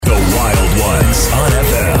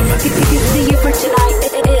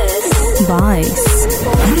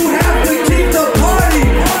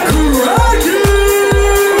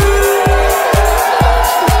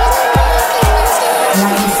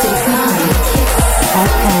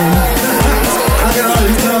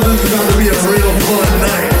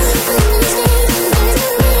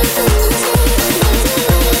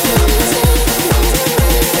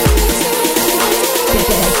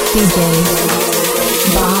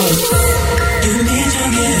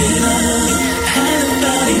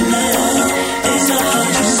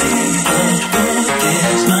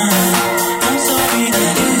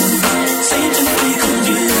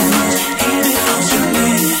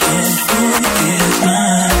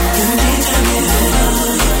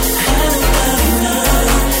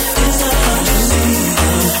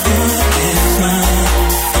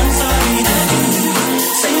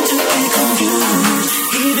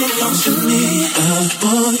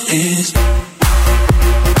is.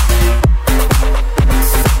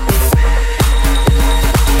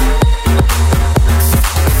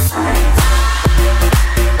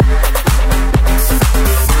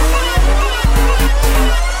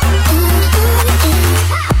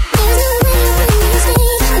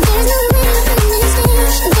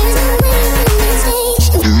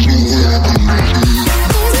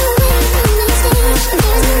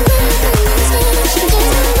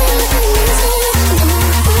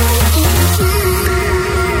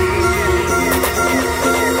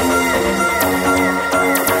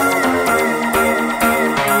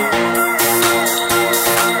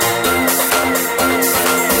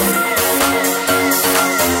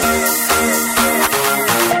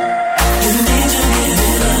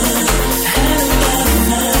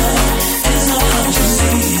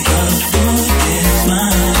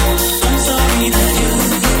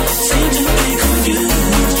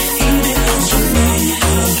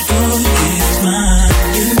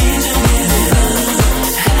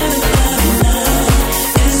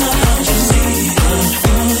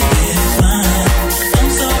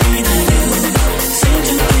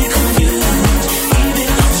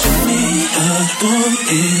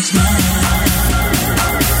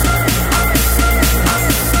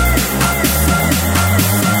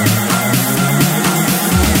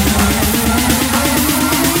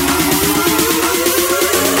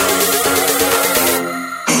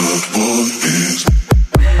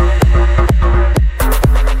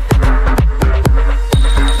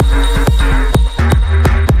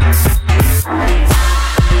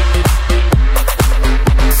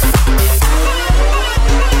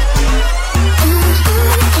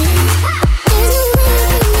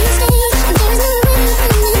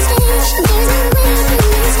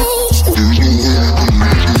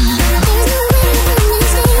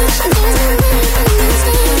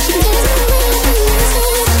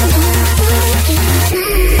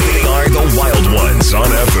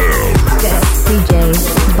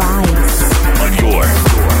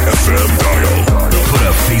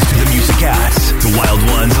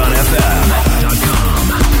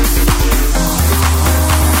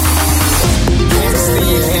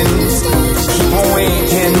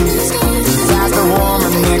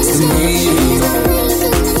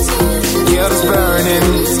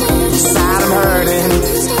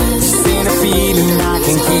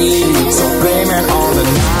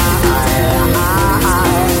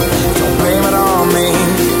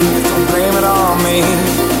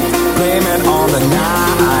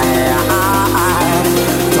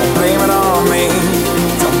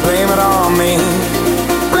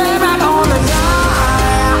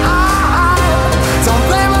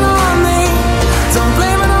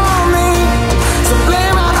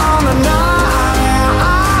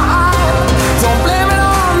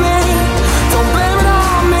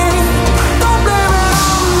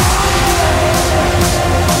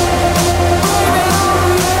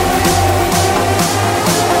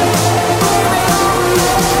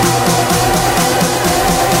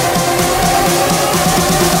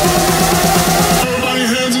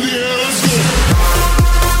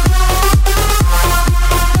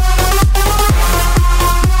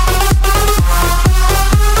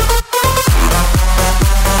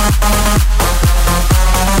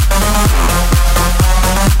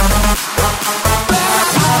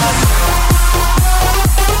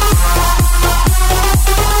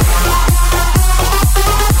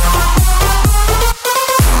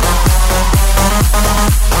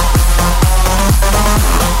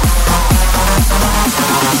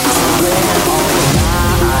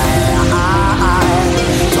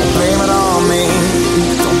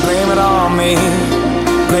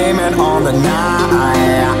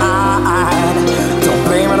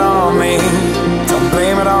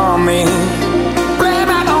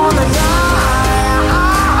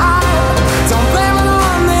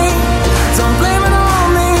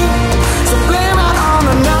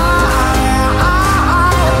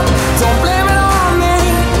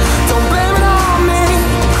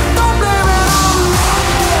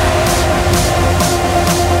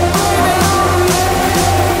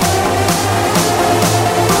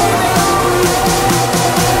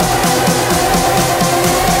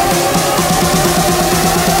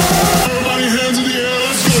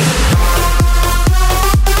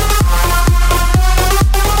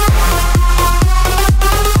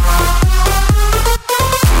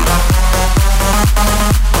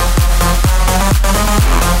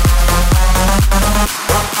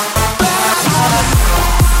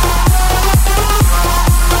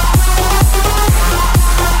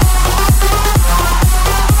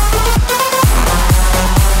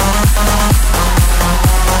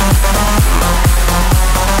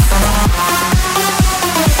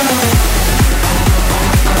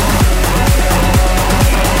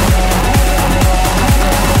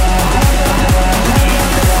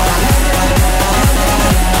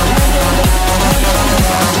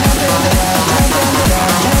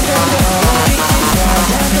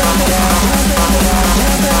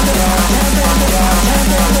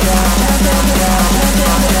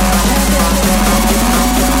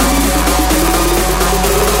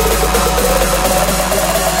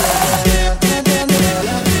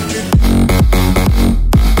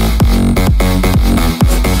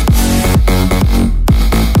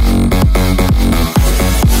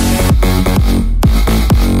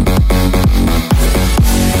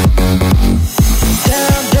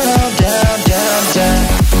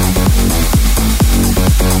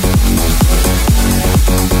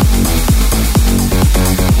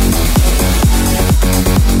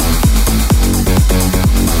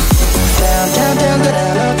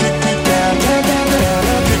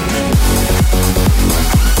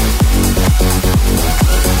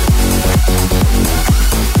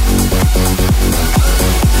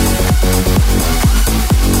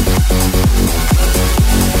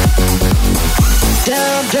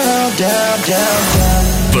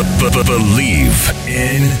 Believe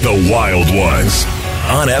in the Wild Ones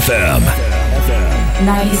on FM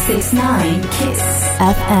 96.9 Kiss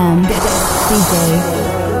FM. DJ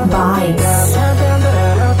Vibes.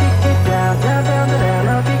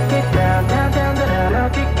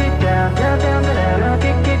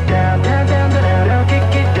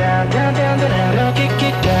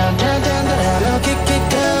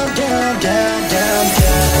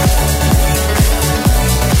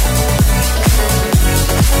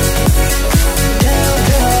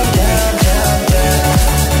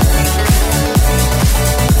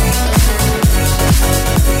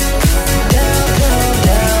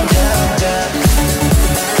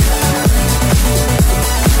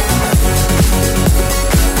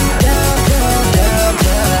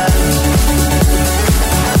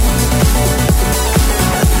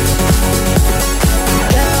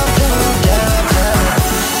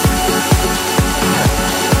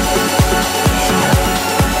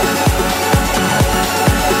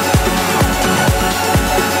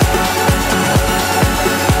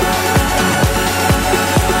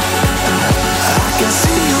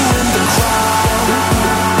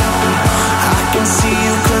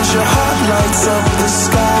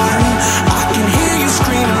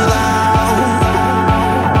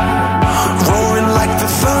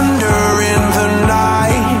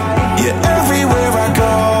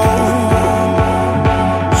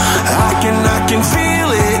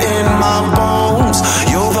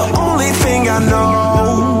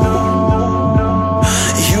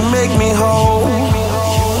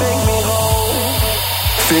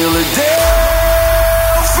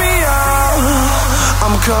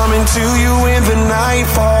 Coming to you when the night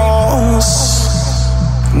falls.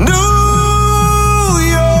 New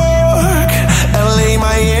York, LA,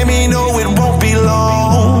 Miami, no, it won't be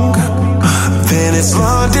long. Then it's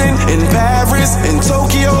London and Paris and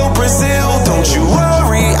Tokyo, Brazil. Don't you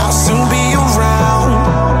worry, I'll soon be around.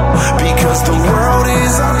 Because the world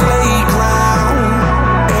is our playground.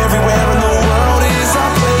 Everywhere in the world is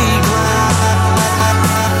our playground.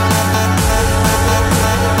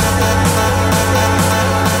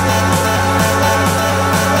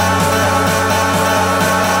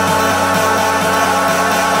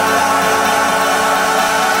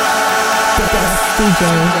 DJ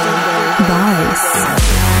Vibes.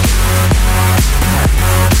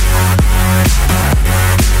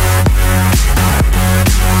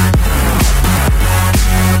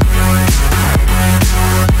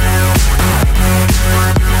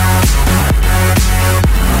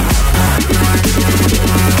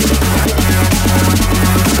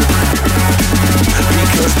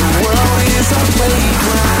 Because the world is our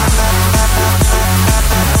playground.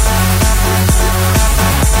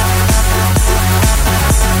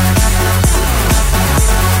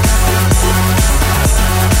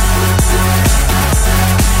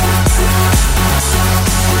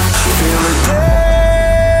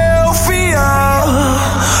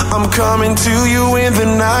 Coming to you when the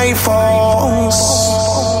night falls.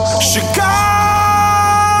 Chicago,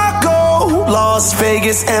 Las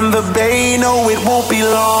Vegas, and the Bay. No, it won't be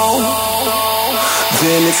long.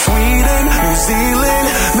 Then it's Sweden, New Zealand,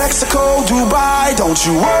 Mexico, Dubai. Don't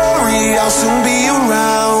you worry, I'll soon be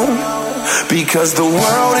around. Because the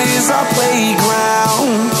world is our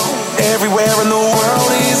playground. Everywhere in the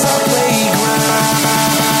world is our playground.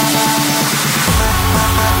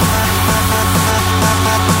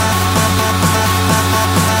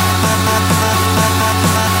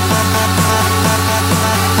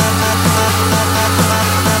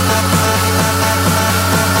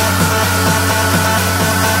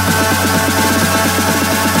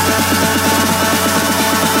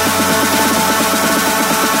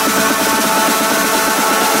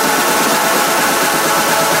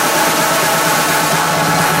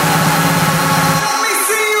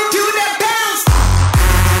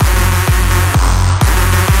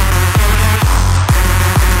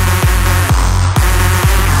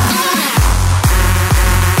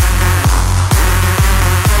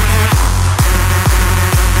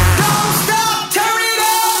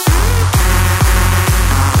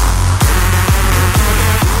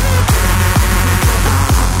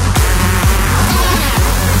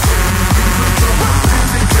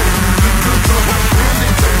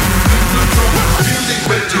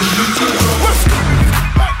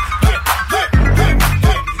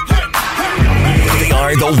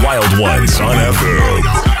 The Wild Ones on FM.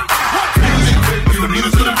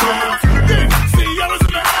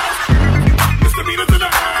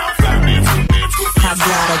 I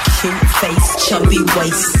got a cute face, chubby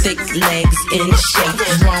waist, thick legs in shape,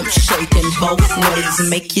 rump shaking both ways,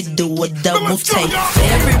 make you do a double take.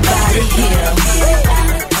 Everybody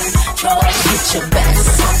here your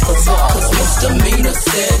best. Cause misdemeanor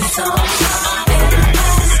said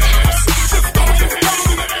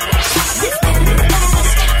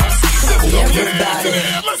everybody,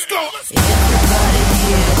 let's go. Everybody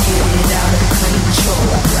here, get it out of control.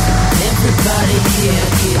 Everybody here,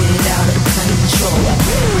 get it out of control.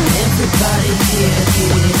 Everybody here,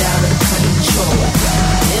 get it out of control.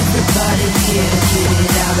 Everybody here, get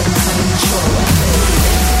it out of control.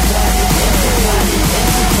 Everybody, everybody,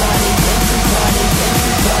 everybody, everybody,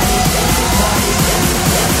 everybody, everybody,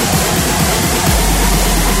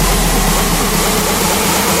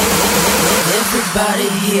 everybody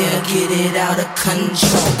here, get it out of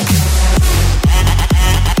control.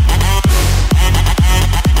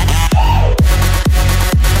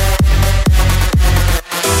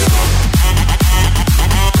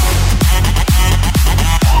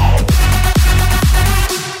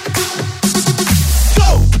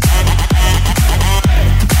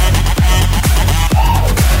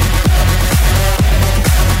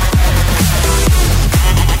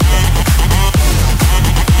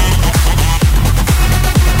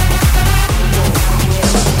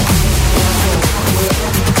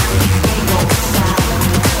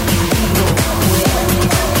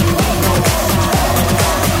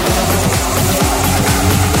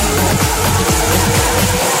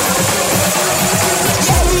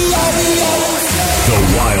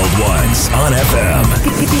 On FM.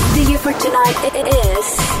 The year for tonight is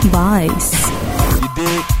Vice. You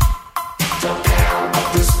dig? The power of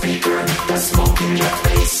the speaker, the smoke in your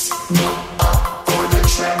face. Look up for the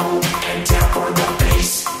treble and down for the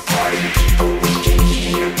bass. Party people, we can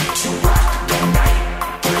hear to rock the night.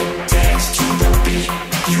 Break dance to the beat,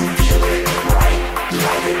 you feel it right.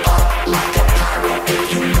 Light it up like a pirate if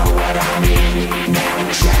you know what I mean. Now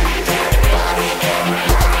jack that body and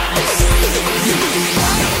rock the city.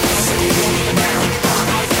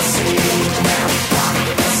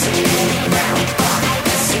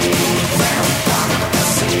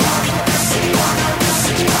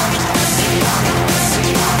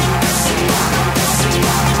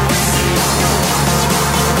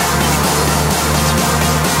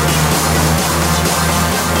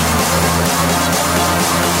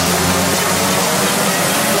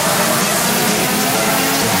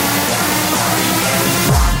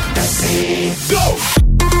 Go!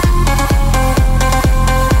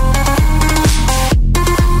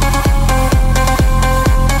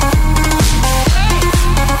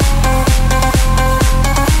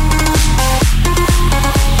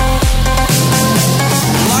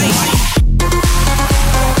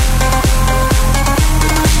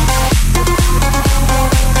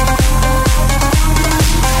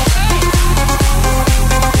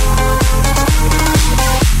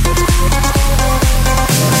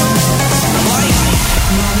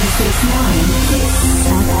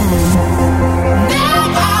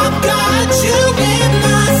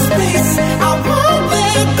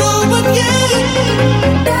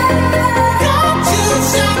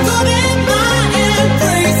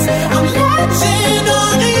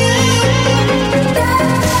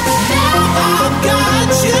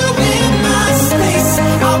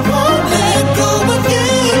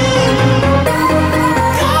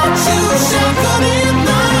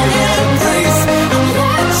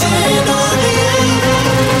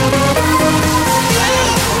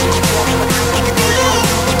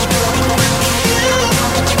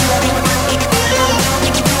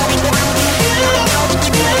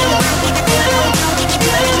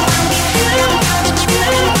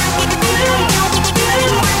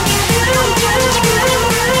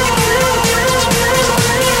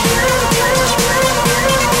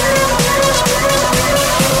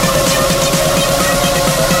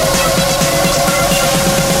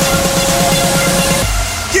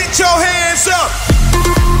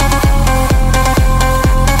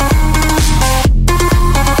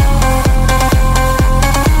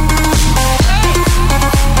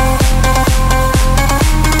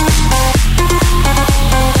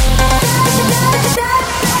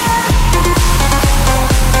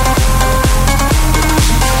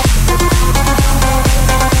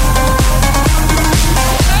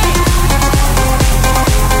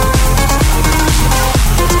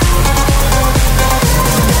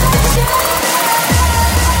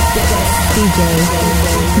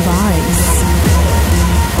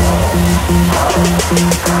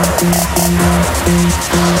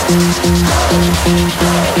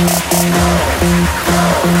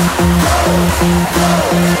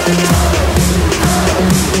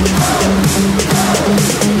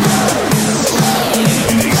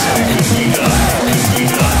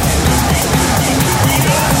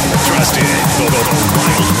 Trust it. The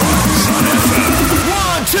Wild Ones on FM.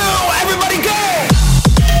 1, 2, everybody go!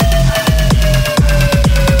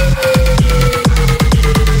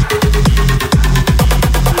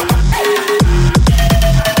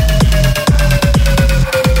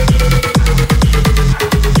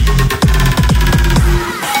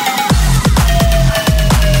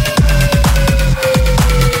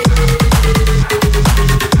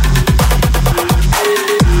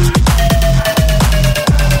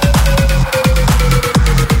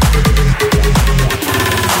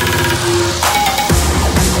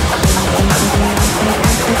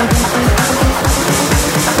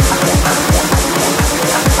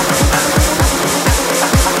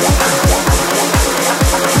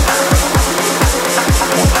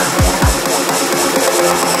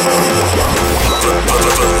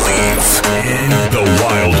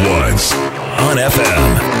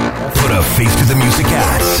 face to the music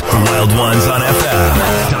at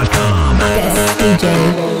WildOnesOnFM.com. Guest DJ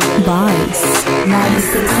Vice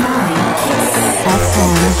 96.9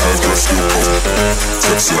 FM.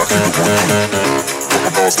 Sexy, I keep it 100. Fuck my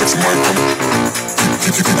balls, text my coming.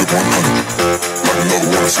 Keep it 100. Like another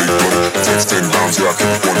one, say double. Text 10 rounds, yeah, I keep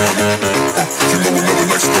it 100. You know another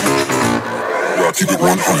night's coming. Yeah, I keep it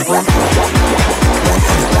 100.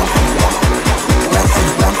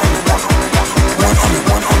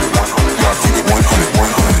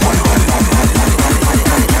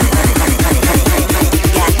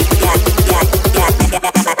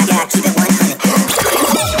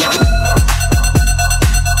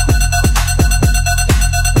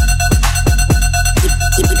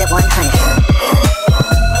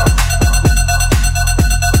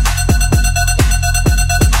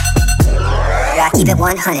 100. Keep it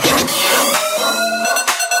 100.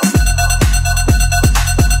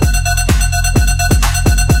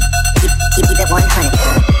 Keep it 100.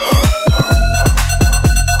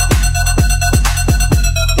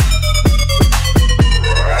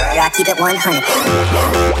 Yeah, keep it 100.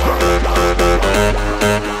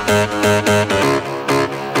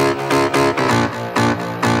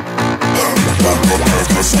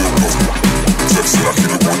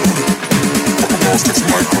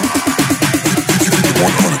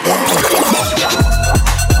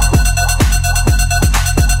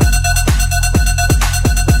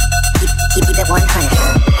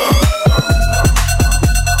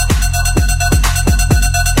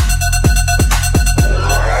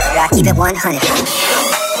 Keep it 100.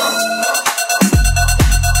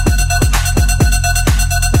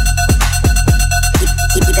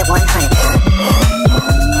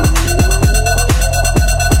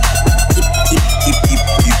 Keep it 100.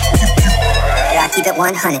 Yeah, keep it 100. Keep it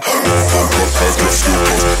 100.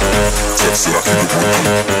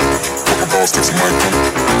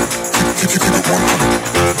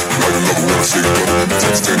 Like another one, say double.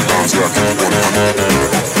 Text 10 pounds, yeah, keep it 100.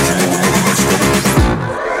 You know another next level.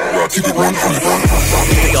 Keep it 100.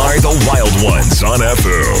 They are the Wild Ones on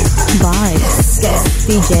FM. Vice Guest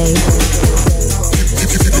DJ.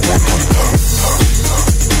 Keep it 100.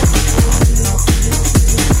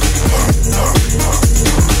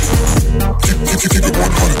 Keep it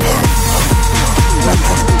 100.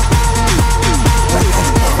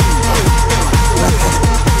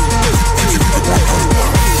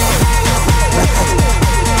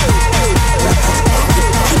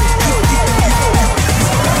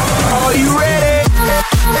 Are you ready?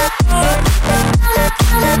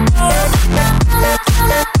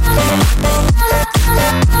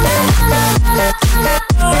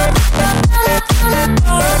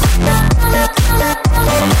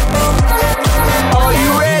 Are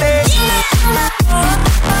you ready?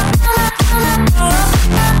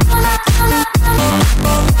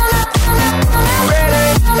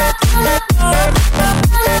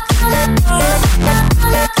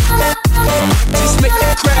 Just make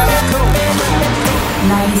that crowd go.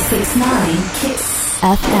 96.9 Kiss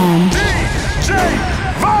FM. DJ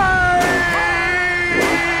Vice!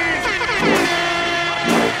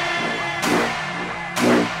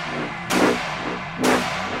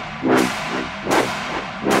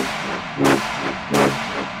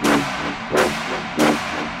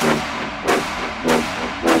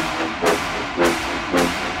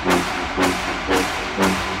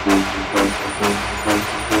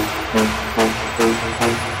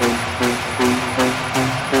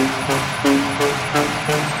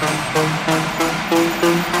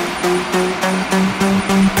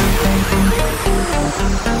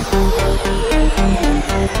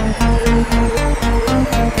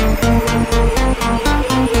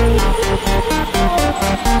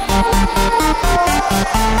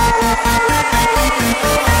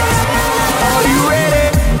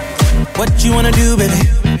 What you wanna do, baby?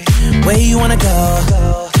 Where you wanna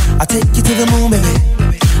go? I'll take you to the moon, baby.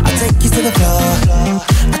 I'll take you to the floor.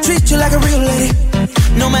 I treat you like a real lady,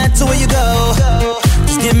 no matter where you go.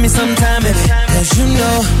 Just give me some time, baby. Cause you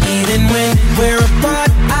know, even when we're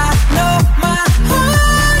apart, I know my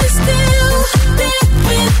heart is still there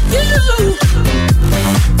with you.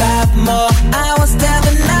 5 more hours down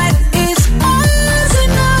the night is ours,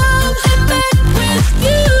 and I'm back with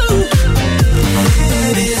you.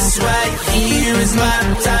 This right here is my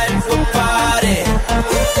type of party.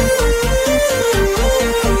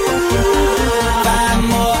 5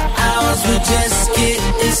 more hours, we're just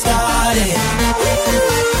getting started.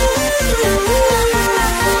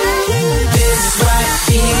 This right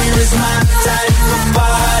here is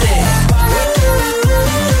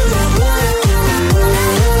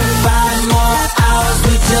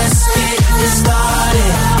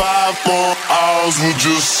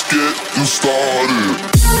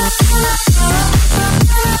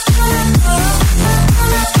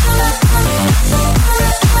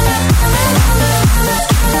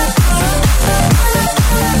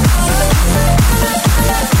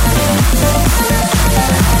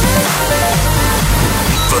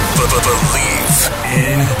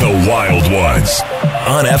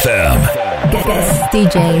on FM. Guest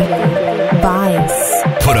DJ Vibes.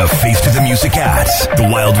 Put a face to the music at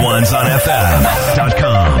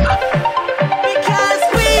thewildonesonfm.com.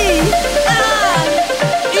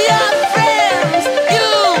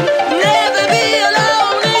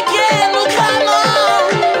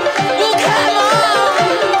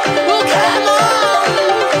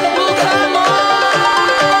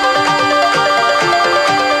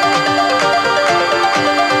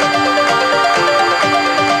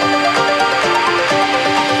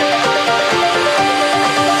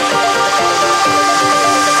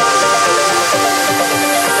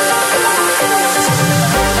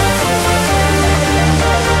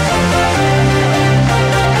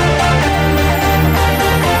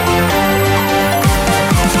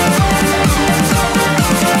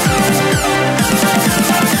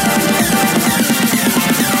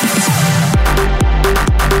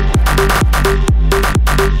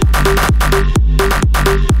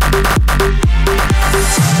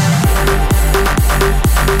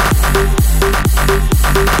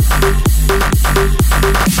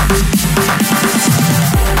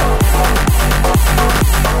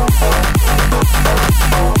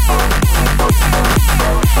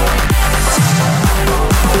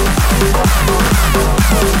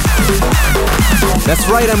 That's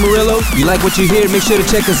right, I'm Murillo. You like what you hear? Make sure to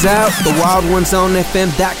check us out,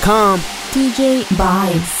 thewildonesonfm.com.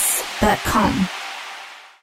 DJVibes.com.